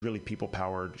really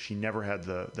people-powered. She never had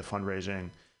the fundraising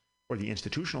or the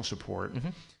institutional support.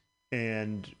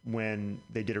 And when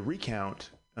they did a recount,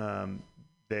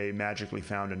 they magically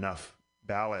found enough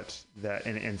ballots that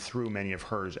and threw many of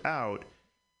hers out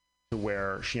to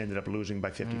where she ended up losing by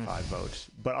 55 votes.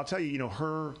 But I'll tell you,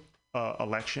 her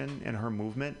election and her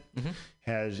movement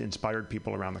has inspired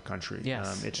people around the country.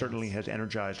 It certainly has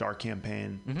energized our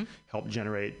campaign, helped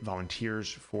generate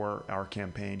volunteers for our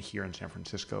campaign here in San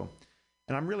Francisco.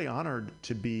 And I'm really honored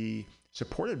to be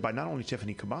supported by not only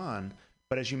Tiffany Caban,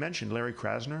 but as you mentioned, Larry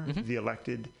Krasner, the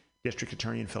elected district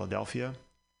attorney in Philadelphia,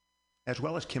 as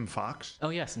well as Kim Fox. Oh,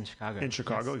 yes, in Chicago. In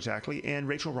Chicago, exactly. And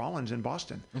Rachel Rollins in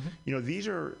Boston. These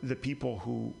are the people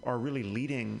who are really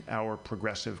leading our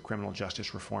progressive criminal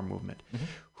justice reform movement,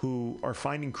 who are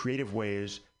finding creative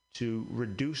ways to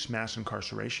reduce mass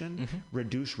incarceration,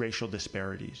 reduce racial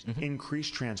disparities, increase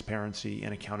transparency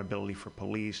and accountability for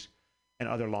police and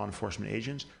other law enforcement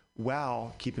agents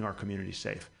while keeping our communities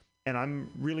safe. And I'm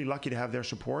really lucky to have their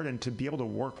support and to be able to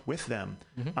work with them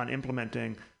on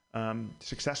implementing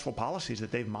successful policies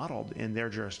that they've modeled in their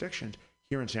jurisdictions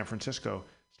here in San Francisco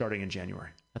starting in January.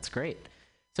 That's great.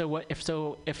 So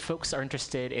if folks are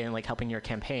interested in helping your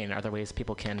campaign, are there ways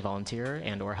people can volunteer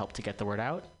and or help to get the word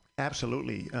out?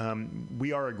 Absolutely.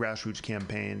 We are a grassroots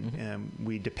campaign, and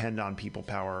we depend on people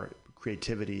power,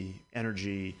 creativity,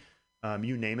 energy,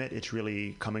 you name it. It's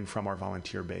really coming from our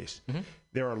volunteer base.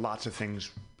 There are lots of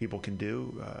things people can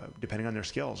do depending on their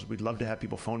skills. We'd love to have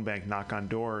people phone bank, knock on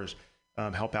doors,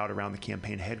 help out around the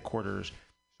campaign headquarters,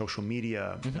 social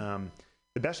media.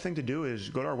 The best thing to do is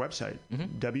go to our website,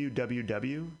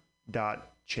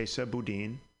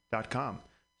 www.chesaboudin.com,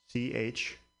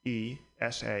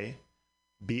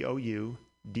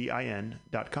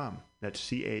 CHESABOUDIN.com. That's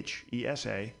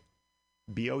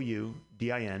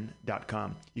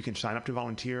CHESABOUDIN.com. You can sign up to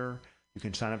volunteer. You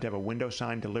can sign up to have a window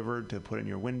sign delivered to put in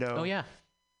your window. Oh, yeah.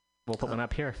 We'll put one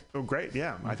up here. Oh, great!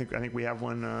 Yeah, I think we have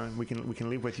one. We can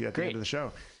leave with you at the end of the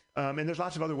show. And there's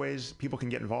lots of other ways people can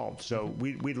get involved. So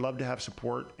we'd love to have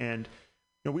support. And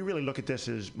we really look at this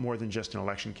as more than just an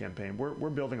election campaign. We're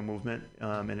building a movement,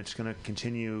 and it's going to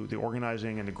continue. The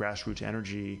organizing and the grassroots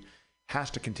energy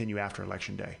has to continue after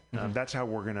Election Day. That's how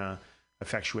we're going to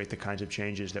effectuate the kinds of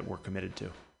changes that we're committed to.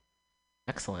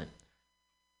 Excellent.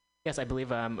 Yes, I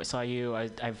believe I saw you. I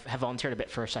have volunteered a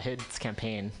bit for Shahid's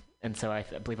campaign. And so I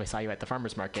believe I saw you at the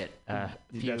farmers market.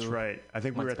 That's right. I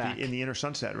think we were in the Inner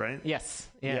Sunset, right? Yes.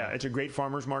 Yeah, it's a great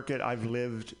farmers market. I've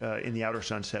lived in the Outer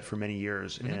Sunset for many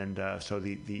years, and so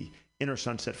the Inner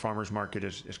Sunset farmers market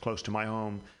is close to my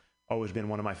home. Always been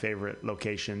one of my favorite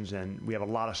locations, and we have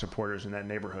a lot of supporters in that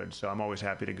neighborhood. So I'm always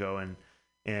happy to go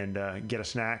and get a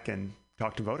snack and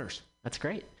talk to voters. That's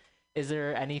great. Is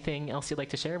there anything else you'd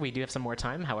like to share? We do have some more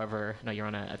time. However, no, you're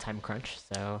on a time crunch.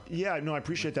 So yeah, no, I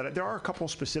appreciate that. There are a couple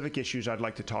specific issues I'd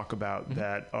like to talk about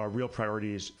that are real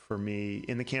priorities for me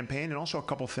in the campaign, and also a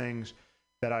couple things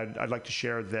that I'd like to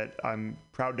share that I'm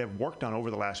proud to have worked on over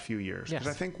the last few years. Because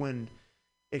I think when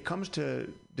it comes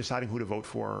to deciding who to vote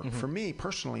for me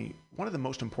personally, one of the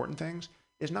most important things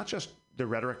is not just the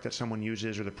rhetoric that someone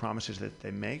uses or the promises that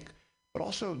they make, but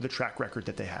also the track record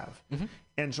that they have.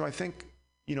 And so I think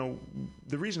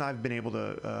the reason I've been able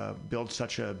to build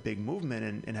such a big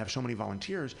movement and have so many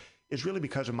volunteers is really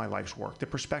because of my life's work. The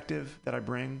perspective that I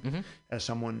bring as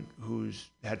someone who's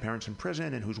had parents in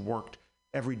prison and who's worked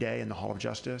every day in the Hall of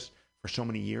Justice for so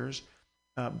many years,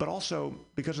 but also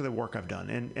because of the work I've done.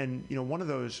 And one of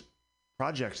those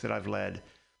projects that I've led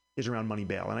is around money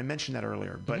bail. And I mentioned that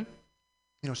earlier. But,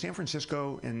 San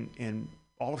Francisco and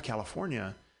all of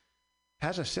California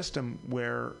has a system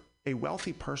where a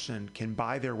wealthy person can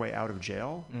buy their way out of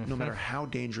jail no matter how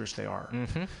dangerous they are.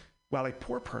 While a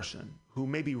poor person who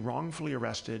may be wrongfully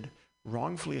arrested,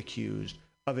 wrongfully accused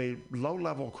of a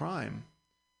low-level crime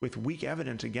with weak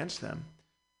evidence against them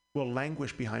will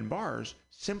languish behind bars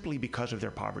simply because of their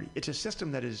poverty. It's a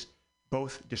system that is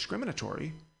both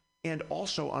discriminatory and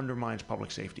also undermines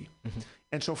public safety.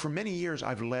 And so for many years,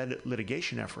 I've led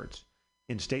litigation efforts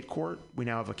in state court. We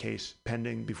now have a case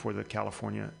pending before the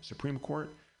California Supreme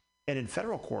Court. And in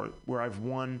federal court, where I've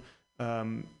won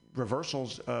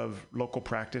reversals of local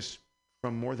practice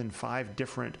from more than 5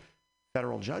 different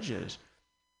federal judges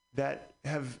that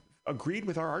have agreed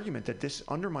with our argument that this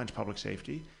undermines public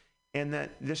safety and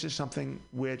that this is something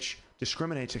which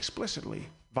discriminates explicitly,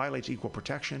 violates equal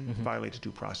protection, violates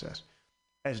due process.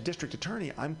 As district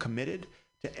attorney, I'm committed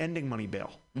to ending money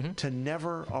bail, to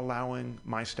never allowing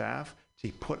my staff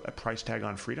to put a price tag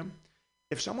on freedom.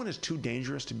 If someone is too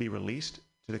dangerous to be released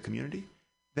to the community,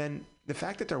 then the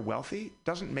fact that they're wealthy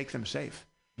doesn't make them safe.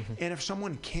 And if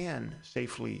someone can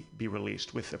safely be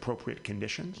released with appropriate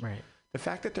conditions, Right. the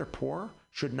fact that they're poor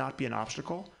should not be an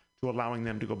obstacle to allowing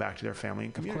them to go back to their family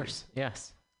and community. Of course,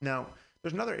 yes. Now,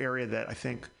 there's another area that I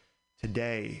think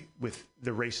today with the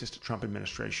racist Trump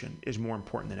administration is more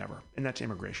important than ever, and that's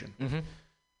immigration.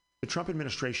 The Trump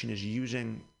administration is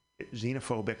using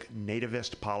xenophobic,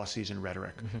 nativist policies and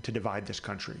rhetoric to divide this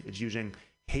country. It's using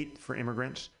hate for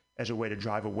immigrants as a way to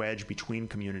drive a wedge between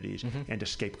communities and to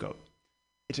scapegoat.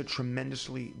 It's a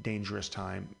tremendously dangerous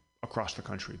time across the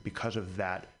country because of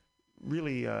that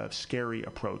really scary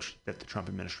approach that the Trump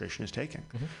administration is taking.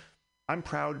 I'm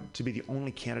proud to be the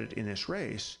only candidate in this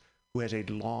race who has a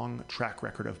long track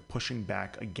record of pushing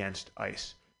back against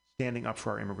ICE, standing up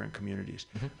for our immigrant communities.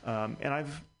 And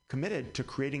I've committed to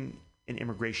creating an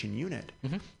immigration unit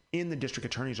in the district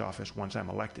attorney's office once I'm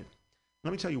elected.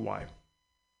 Let me tell you why.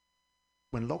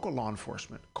 When local law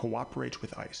enforcement cooperates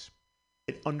with ICE,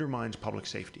 it undermines public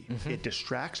safety. It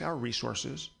distracts our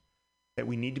resources that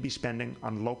we need to be spending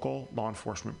on local law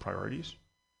enforcement priorities,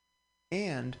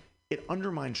 and it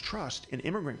undermines trust in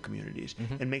immigrant communities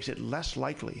and makes it less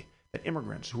likely that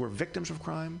immigrants who are victims of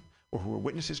crime or who are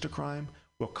witnesses to crime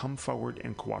will come forward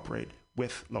and cooperate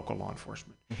with local law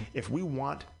enforcement. If we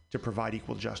want to provide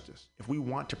equal justice, if we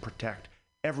want to protect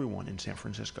everyone in San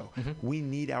Francisco, we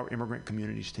need our immigrant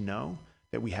communities to know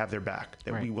that we have their back,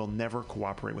 that we will never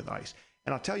cooperate with ICE.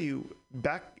 And I'll tell you,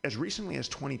 back as recently as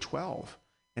 2012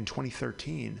 and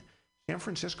 2013, San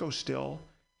Francisco still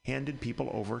handed people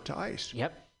over to ICE.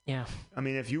 Yep. Yeah. I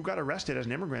mean, if you got arrested as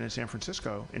an immigrant in San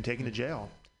Francisco and taken to jail,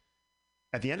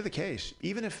 at the end of the case,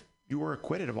 even if you were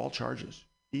acquitted of all charges,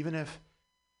 even if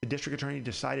the district attorney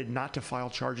decided not to file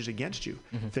charges against you,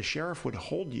 the sheriff would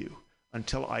hold you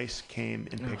until ICE came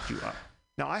and picked you up.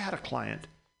 Now, I had a client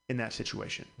in that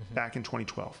situation back in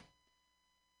 2012.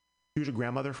 She was a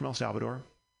grandmother from El Salvador,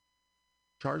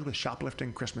 charged with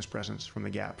shoplifting Christmas presents from the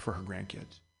Gap for her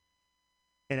grandkids.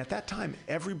 And at that time,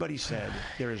 everybody said,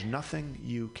 there is nothing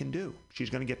you can do. She's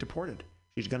going to get deported.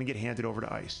 She's going to get handed over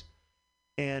to ICE.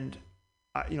 And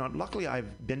luckily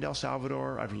I've been to El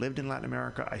Salvador. I've lived in Latin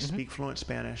America. I speak fluent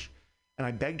Spanish. And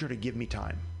I begged her to give me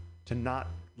time, to not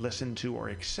listen to or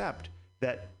accept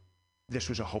that this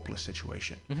was a hopeless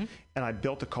situation. And I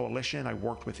built a coalition. I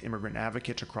worked with immigrant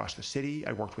advocates across the city.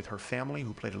 I worked with her family,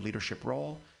 who played a leadership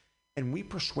role. And we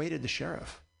persuaded the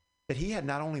sheriff that he had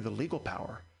not only the legal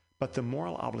power, but the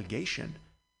moral obligation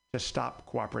to stop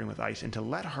cooperating with ICE and to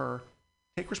let her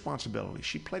take responsibility.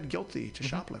 She pled guilty to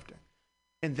shoplifting,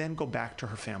 and then go back to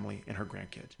her family and her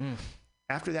grandkids.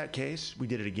 After that case, we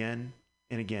did it again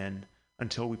and again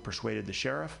until we persuaded the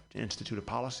sheriff to institute a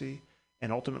policy,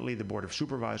 and ultimately the Board of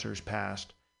Supervisors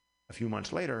passed, a few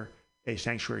months later, a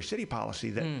sanctuary city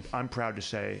policy that I'm proud to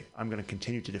say I'm going to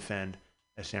continue to defend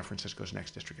as San Francisco's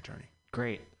next district attorney.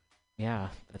 Great. Yeah,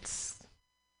 that's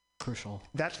crucial.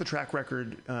 That's the track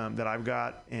record that I've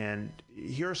got, and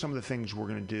here are some of the things we're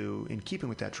going to do in keeping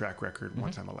with that track record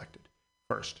once I'm elected.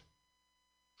 First,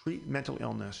 treat mental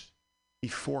illness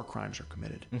before crimes are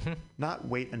committed, not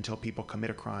wait until people commit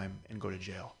a crime and go to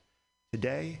jail.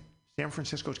 Today, San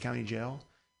Francisco's county jail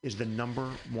is the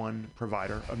 #1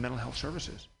 provider of mental health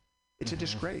services. It's a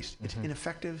disgrace. It's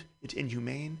ineffective. It's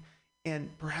inhumane.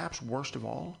 And perhaps worst of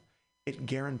all, it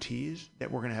guarantees that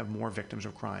we're going to have more victims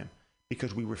of crime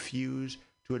because we refuse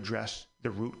to address the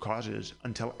root causes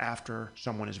until after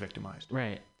someone is victimized.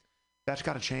 Right. That's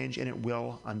got to change, and it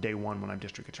will on day one when I'm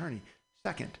district attorney.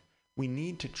 Second, we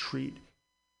need to treat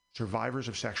survivors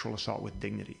of sexual assault with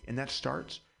dignity, and that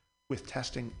starts with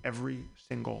testing every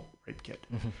single rape kit.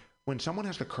 When someone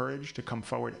has the courage to come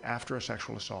forward after a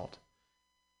sexual assault,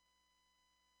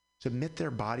 submit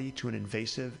their body to an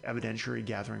invasive evidentiary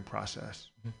gathering process,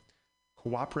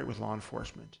 cooperate with law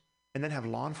enforcement, and then have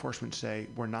law enforcement say,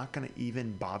 we're not going to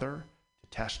even bother to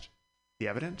test the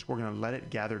evidence. We're going to let it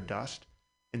gather dust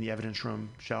in the evidence room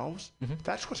shelves.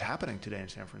 That's what's happening today in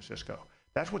San Francisco.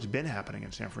 That's what's been happening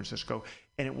in San Francisco,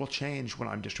 and it will change when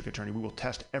I'm district attorney. We will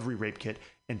test every rape kit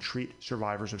and treat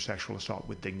survivors of sexual assault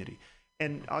with dignity.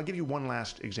 And I'll give you one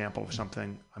last example of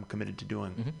something I'm committed to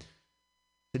doing.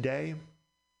 Today,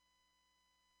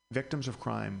 victims of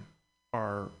crime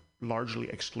are largely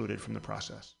excluded from the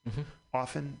process.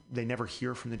 Often, they never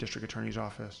hear from the district attorney's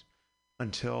office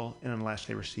until and unless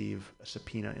they receive a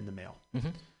subpoena in the mail.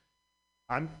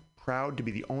 I'm proud to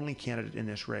be the only candidate in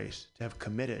this race to have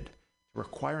committed to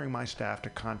requiring my staff to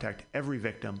contact every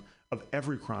victim of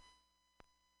every crime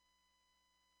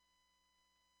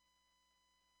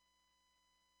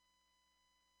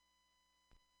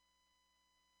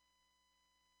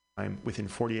within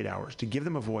 48 hours, to give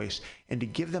them a voice and to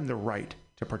give them the right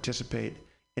to participate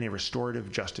in a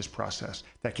restorative justice process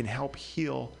that can help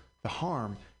heal the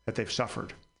harm that they've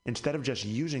suffered, instead of just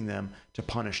using them to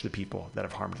punish the people that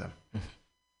have harmed them.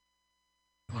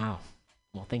 Wow.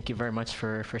 Well, thank you very much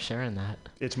for sharing that.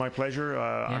 It's my pleasure.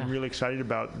 I'm really excited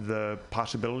about the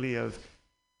possibility of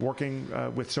working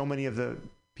with so many of the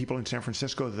people in San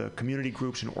Francisco, the community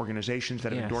groups and organizations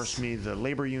that have endorsed me, the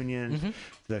labor union,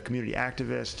 the community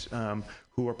activists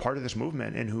who are part of this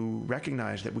movement and who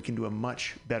recognize that we can do a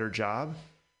much better job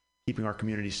keeping our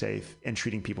community safe and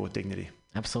treating people with dignity.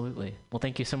 Absolutely. Well,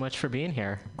 thank you so much for being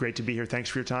here. Great to be here. Thanks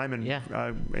for your time, and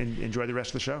enjoy the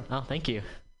rest of the show. Oh, thank you.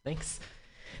 Thanks.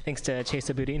 Thanks to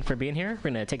Chesa Boudin for being here.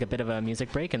 We're going to take a bit of a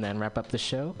music break and then wrap up the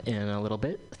show in a little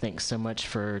bit. Thanks so much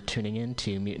for tuning in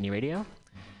to Mutiny Radio.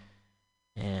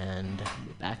 And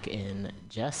be back in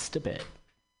just a bit.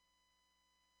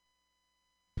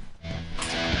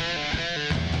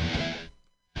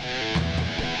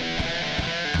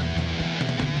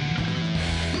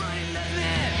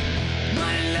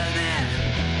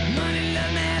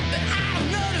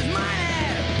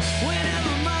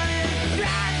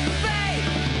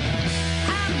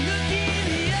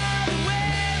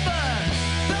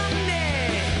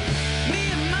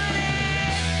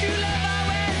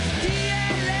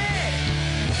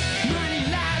 Money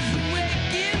lies away.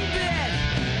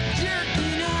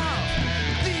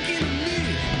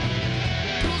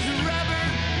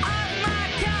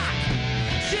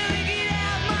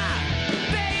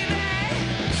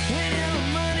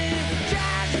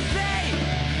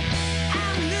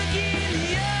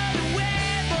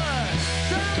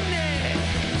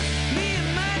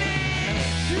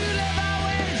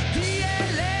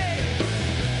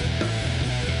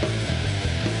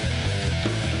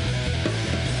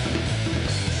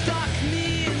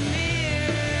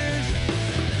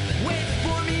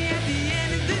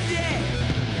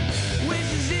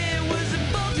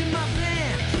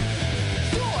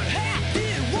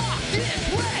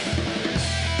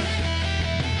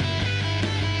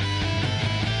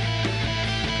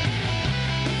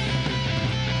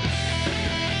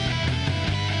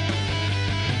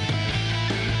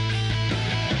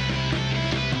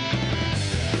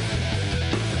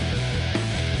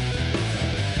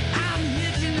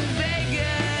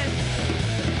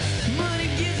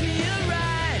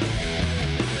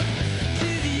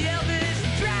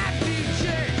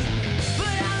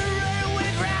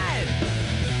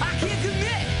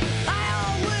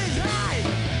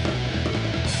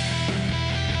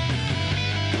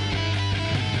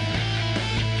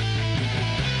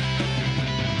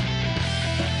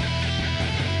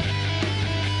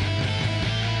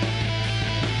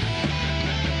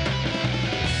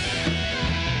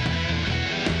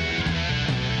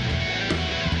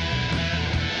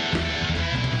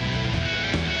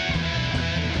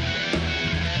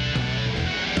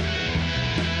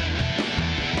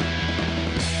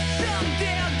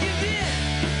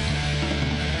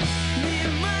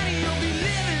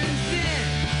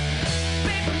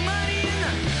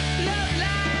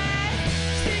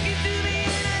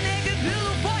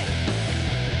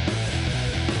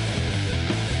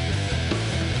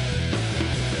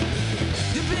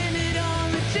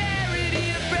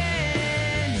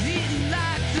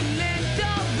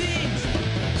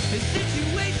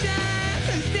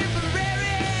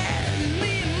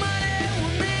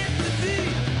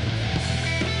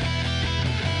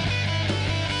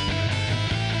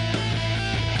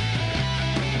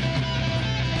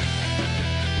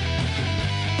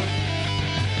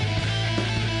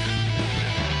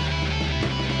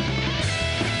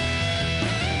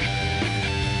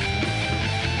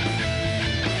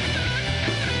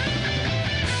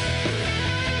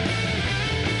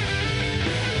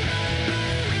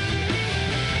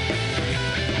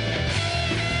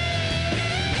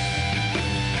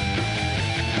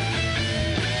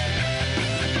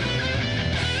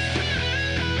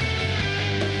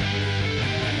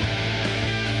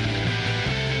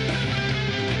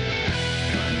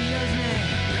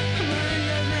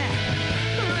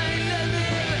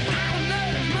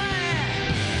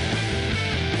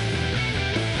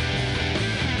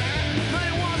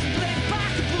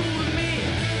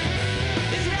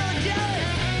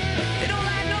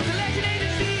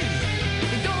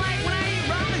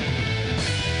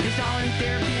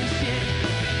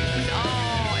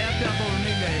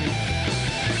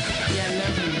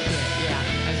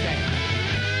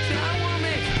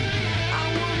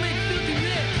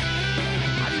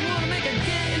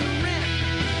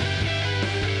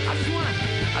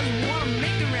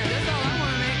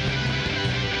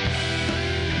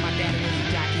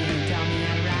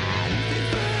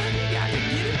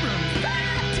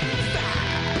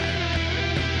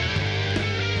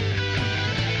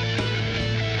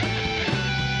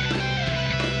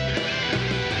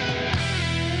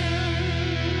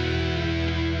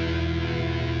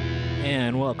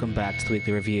 And welcome back to the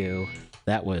Weekly Review.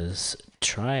 That was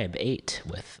Tribe 8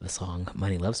 with the song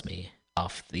Money Loves Me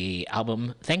off the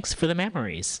album Thanks for the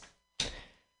Memories.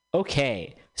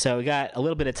 Okay, so we got a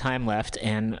little bit of time left,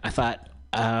 and I thought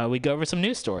we'd go over some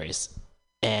news stories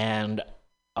and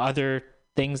other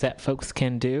things that folks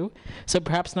can do. So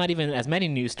perhaps not even as many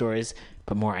news stories,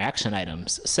 but more action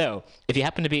items. So if you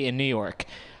happen to be in New York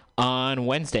on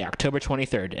Wednesday, October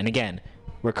 23rd, and again,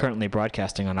 we're currently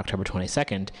broadcasting on October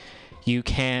 22nd, you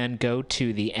can go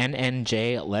to the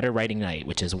NNJ Letter Writing Night,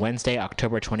 which is Wednesday,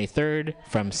 October 23rd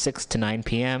from 6 to 9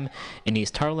 p.m. in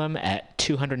East Harlem at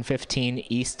 215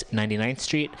 East 99th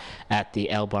Street at the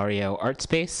El Barrio Art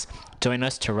Space. Join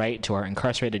us to write to our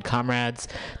incarcerated comrades.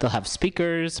 They'll have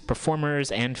speakers,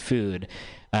 performers, and food.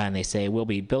 And they say, we'll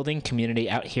be building community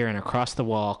out here and across the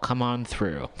wall. Come on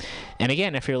through. And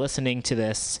again, if you're listening to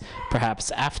this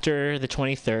perhaps after the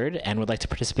 23rd and would like to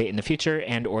participate in the future,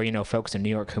 and or you know folks in New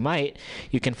York who might,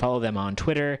 you can follow them on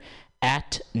Twitter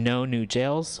at No New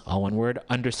Jails, all one word,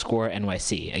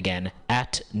 _NYC. Again,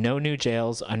 at No New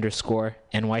Jails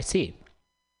 _NYC.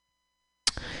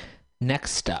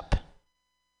 Next up.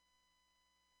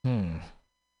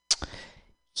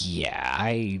 Yeah,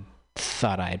 I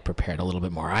thought I had prepared a little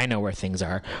bit more. I know where things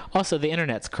are. Also, the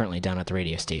internet's currently down at the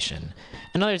radio station.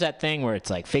 And there's that thing where it's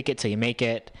like fake it till you make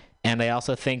it. And I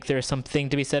also think there's something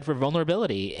to be said for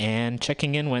vulnerability and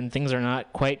checking in when things are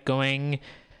not quite going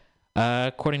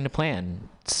according to plan.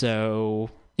 So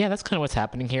yeah, that's kind of what's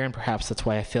happening here, and perhaps that's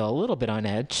why I feel a little bit on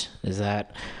edge, is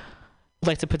that I'd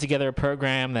like to put together a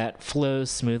program that flows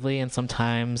smoothly, and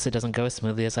sometimes it doesn't go as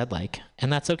smoothly as I'd like,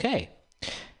 and that's okay.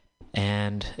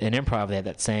 And in improv, they have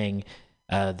that saying,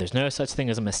 there's no such thing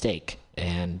as a mistake.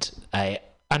 And I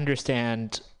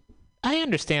understand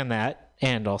that.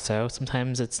 And also,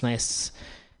 sometimes it's nice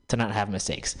to not have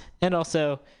mistakes. And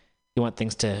also, you want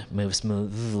things to move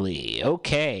smoothly.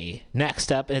 Okay,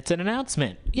 next up, it's an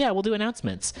announcement. Yeah, we'll do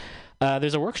announcements.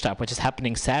 There's a workshop, which is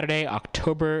happening Saturday,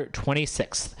 October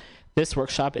 26th. This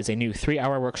workshop is a new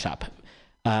 3-hour workshop.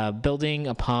 Building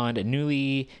upon a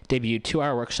newly debuted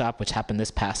 2-hour workshop, which happened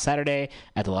this past Saturday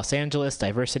at the Los Angeles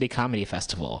Diversity Comedy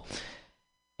Festival.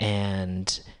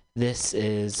 And this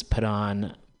is put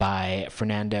on by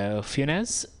Fernando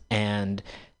Funes, and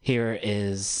here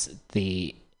is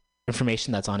the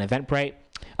information that's on Eventbrite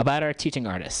about our teaching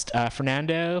artist.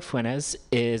 Fernando Funes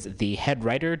is the head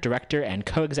writer, director, and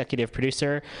co-executive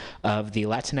producer of the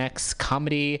Latinx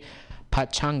comedy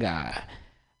Pachanga,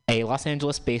 a Los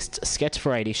Angeles-based sketch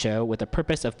variety show with the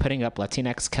purpose of putting up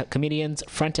Latinx comedians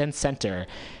front and center.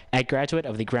 A graduate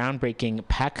of the groundbreaking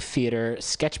PAC Theater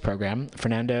sketch program,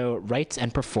 Fernando writes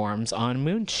and performs on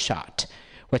Moonshot,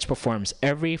 which performs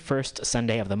every first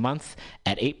Sunday of the month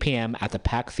at 8 p.m. at the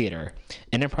PAC Theater.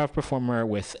 An improv performer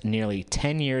with nearly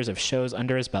 10 years of shows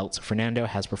under his belt, Fernando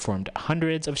has performed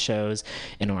hundreds of shows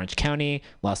in Orange County,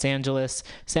 Los Angeles,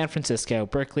 San Francisco,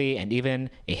 Berkeley, and even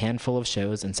a handful of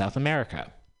shows in South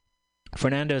America.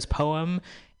 Fernando's Poem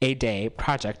a Day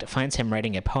project finds him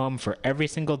writing a poem for every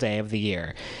single day of the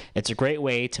year. It's a great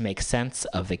way to make sense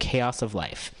of the chaos of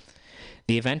life.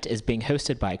 The event is being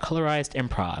hosted by Colorized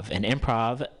Improv, an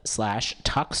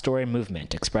improv/talk story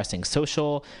movement expressing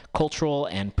social, cultural,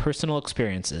 and personal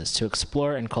experiences to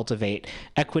explore and cultivate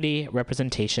equity,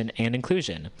 representation, and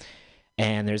inclusion.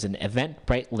 And there's an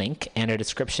Eventbrite link and a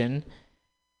description.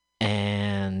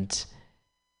 And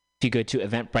if you go to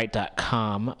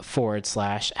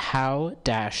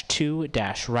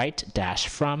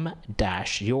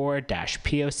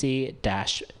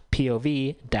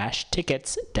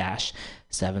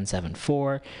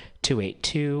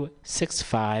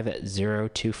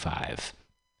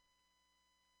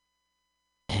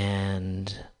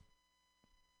And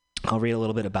I'll read a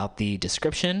little bit about the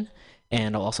description,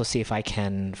 and I'll also see if I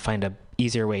can find a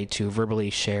easier way to verbally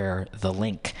share the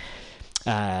link.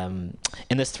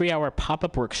 In this 3-hour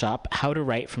pop-up workshop, How to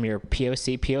Write from Your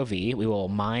POC POV, we will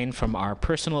mine from our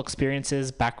personal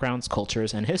experiences, backgrounds,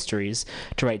 cultures, and histories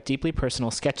to write deeply personal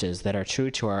sketches that are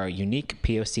true to our unique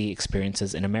POC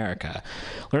experiences in America.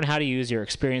 Learn how to use your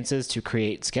experiences to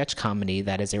create sketch comedy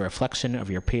that is a reflection of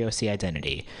your POC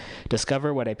identity.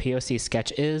 Discover what a POC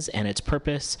sketch is and its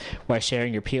purpose, why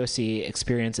sharing your POC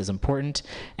experience is important,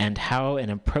 and how an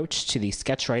approach to the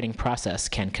sketch writing process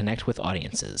can connect with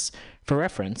audiences. For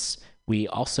reference, we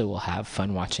also will have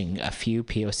fun watching a few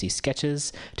POC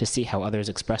sketches to see how others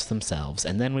express themselves,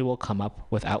 and then we will come up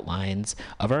with outlines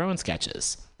of our own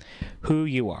sketches. Who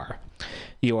you are.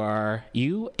 You are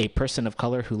a person of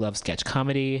color who loves sketch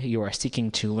comedy. You are seeking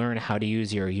to learn how to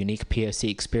use your unique POC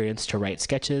experience to write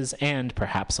sketches and,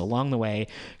 perhaps along the way,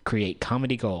 create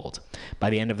comedy gold.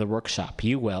 By the end of the workshop,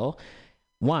 you will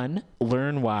 1,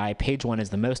 learn why page 1 is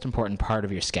the most important part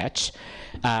of your sketch.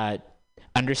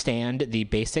 Understand the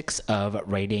basics of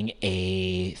writing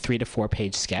a 3 to 4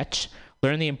 page sketch.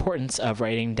 Learn the importance of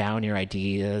writing down your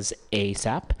ideas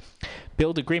ASAP.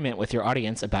 Build agreement with your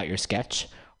audience about your sketch.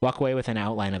 Walk away with an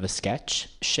outline of a sketch.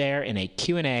 Share in a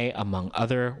Q&A among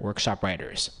other workshop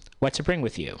writers. What to bring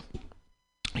with you?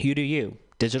 You do you,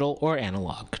 digital or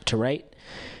analog. To write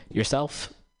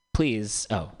yourself, please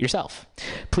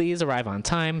arrive on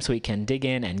time so we can dig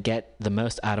in and get the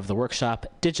most out of the workshop.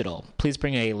 Digital, please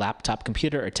bring a laptop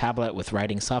computer or tablet with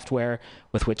writing software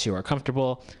with which you are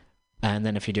comfortable. And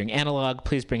then if you're doing analog,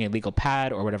 please bring a legal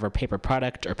pad or whatever paper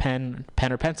product or pen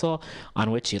or pencil on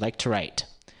which you like to write.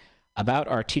 About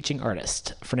our teaching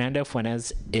artist, Fernando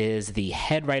Fuentes is the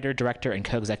head writer, director, and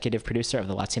co-executive producer of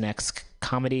the Latinx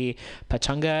comedy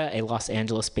Pachanga, a Los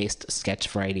Angeles-based sketch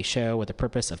variety show with the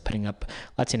purpose of putting up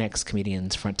Latinx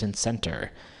comedians front and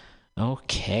center.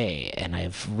 Okay, and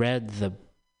I've read the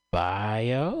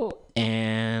bio,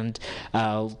 and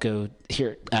I'll go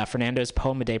here. Fernando's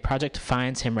Poem a Day project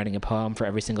finds him writing a poem for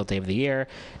every single day of the year.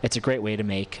 It's a great way to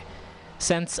make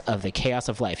sense of the chaos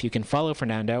of life. You can follow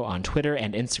Fernando on Twitter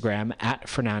and Instagram at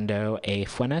Fernando A.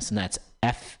 Funes, and that's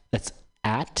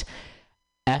at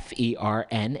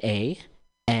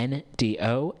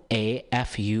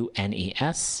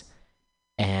FernandoAFunes.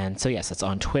 And so yes, that's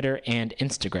on Twitter and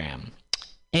Instagram.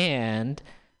 And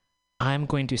I'm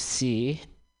going to see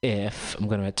if I'm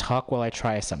going to talk while I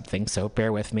try something, so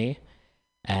bear with me.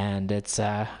 And it's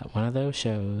one of those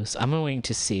shows. I'm going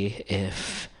to see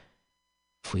if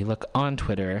we look on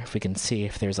Twitter, if we can see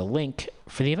if there's a link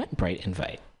for the Eventbrite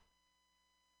invite.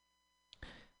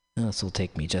 This will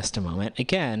take me just a moment.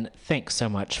 Again, thanks so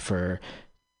much for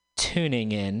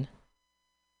tuning in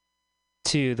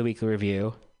to the weekly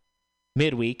review,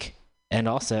 midweek, and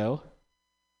also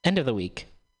end of the week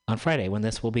on Friday when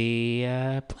this will be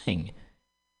playing.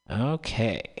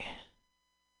 Okay.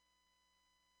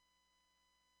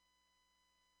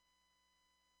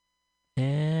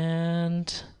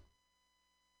 And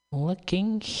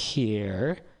looking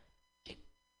here, I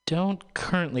don't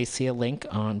currently see a link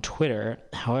on Twitter.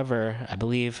 However, I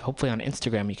believe hopefully on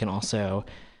Instagram you can also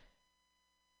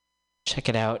check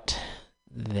it out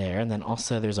there. And then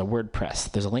also there's a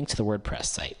WordPress. There's a link to the WordPress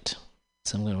site.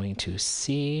 So I'm going to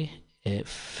see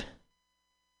if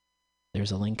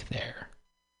there's a link there.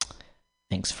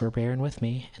 Thanks for bearing with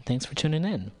me, and thanks for tuning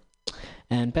in.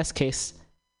 And best case,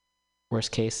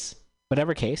 worst case,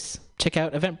 whatever case, check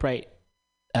out Eventbrite.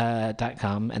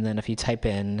 .com, and then if you type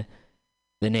in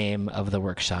the name of the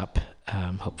workshop,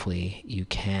 hopefully you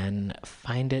can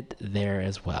find it there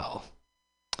as well.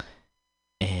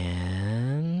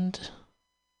 And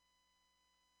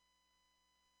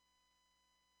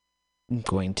I'm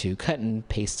going to cut and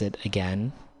paste it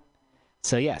again.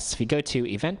 So yes, if you go to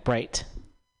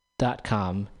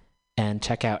eventbrite.com and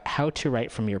check out How to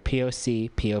Write from Your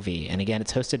POC POV. And again,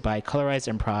 it's hosted by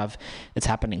Colorized Improv. It's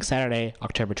happening Saturday,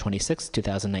 October 26,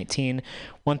 2019,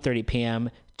 1:30 p.m.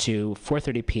 to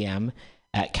 4:30 p.m.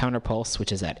 at Counterpulse,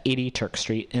 which is at 80 Turk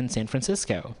Street in San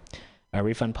Francisco. Our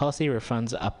refund policy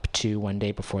refunds up to 1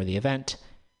 day before the event.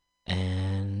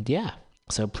 And yeah,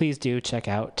 so please do check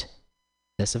out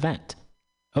this event.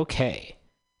 Okay,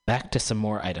 back to some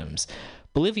more items.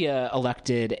 Bolivia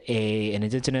elected an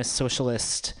indigenous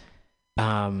socialist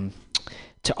to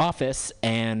office,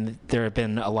 and there have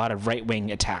been a lot of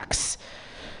right-wing attacks,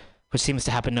 which seems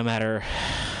to happen no matter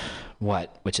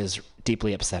what, which is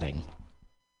deeply upsetting.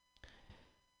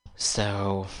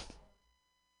 So,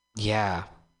 yeah,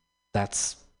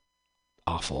 that's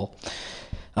awful.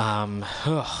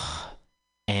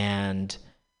 And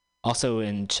also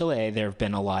in Chile, there have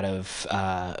been a lot of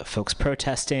folks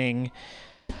protesting.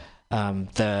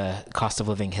 The cost of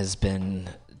living has been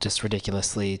just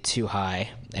ridiculously too high,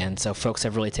 and so folks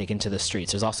have really taken to the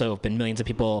streets. There's also been millions of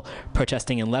people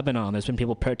protesting in Lebanon. There's been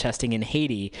people protesting in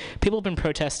Haiti. People have been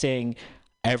protesting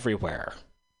everywhere.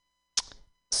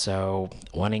 So,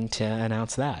 wanting to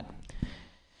announce that.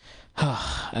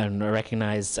 And I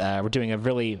recognize we're doing a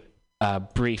really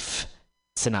brief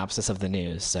synopsis of the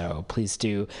news, so please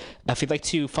do. If you'd like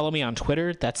to follow me on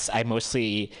Twitter, I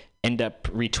mostly end up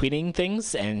retweeting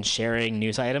things and sharing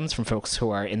news items from folks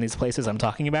who are in these places I'm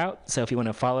talking about. So if you want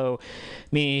to follow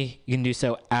me, you can do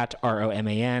so at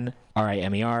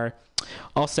ROMANRIMER.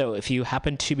 Also, if you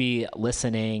happen to be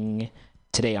listening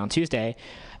today on Tuesday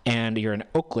and you're in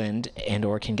Oakland and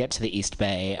or can get to the East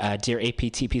Bay, dear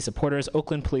APTP supporters,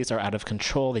 Oakland police are out of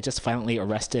control. They just violently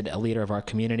arrested a leader of our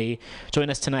community.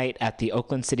 Join us tonight at the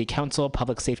Oakland City Council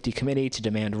Public Safety Committee to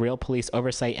demand real police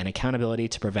oversight and accountability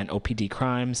to prevent OPD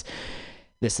crimes.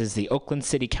 This is the Oakland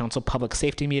City Council Public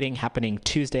Safety Meeting happening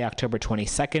Tuesday, October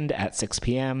 22nd at 6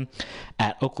 p.m.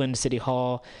 at Oakland City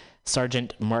Hall,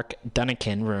 Sergeant Mark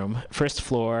Dunnican Room, first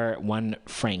floor, 1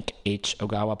 Frank H.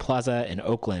 Ogawa Plaza in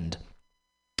Oakland.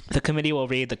 The committee will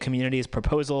read the community's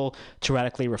proposal to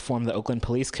radically reform the Oakland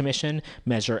Police Commission,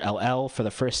 Measure LL, for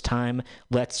the first time.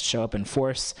 Let's show up in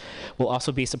force. We'll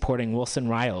also be supporting Wilson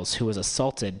Riles, who was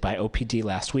assaulted by OPD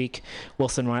last week.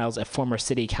 Wilson Riles, a former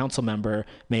city council member,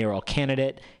 mayoral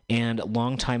candidate, and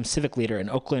longtime civic leader in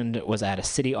Oakland, was at a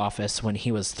city office when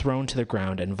he was thrown to the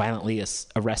ground and violently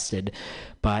arrested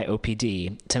by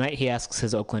OPD. Tonight, he asks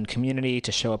his Oakland community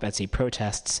to show up as he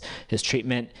protests his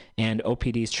treatment and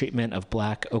OPD's treatment of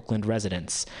Black Oakland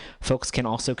residents. Folks can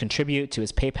also contribute to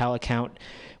his PayPal account,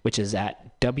 which is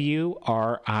at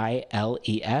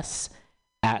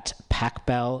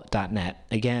WRILES@pacbell.net.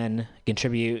 Again,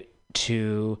 contribute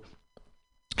to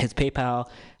his PayPal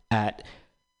at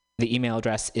the email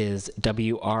address is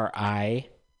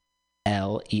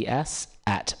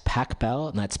WRILES@pacbell,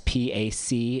 and that's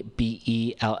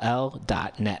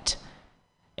PACBELL.net.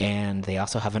 And they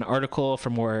also have an article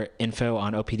for more info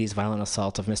on OPD's violent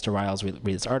assault of Mr. Riles. Read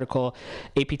this article.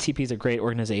 APTP is a great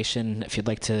organization. If you'd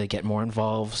like to get more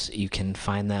involved, you can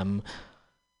find them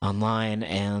online.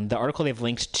 And the article they've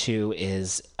linked to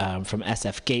is from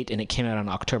SF Gate, and it came out on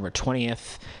October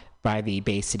 20th. By the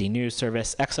Bay City News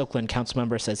Service. Ex-Oakland council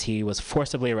member says he was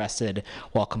forcibly arrested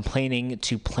while complaining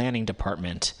to planning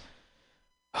department.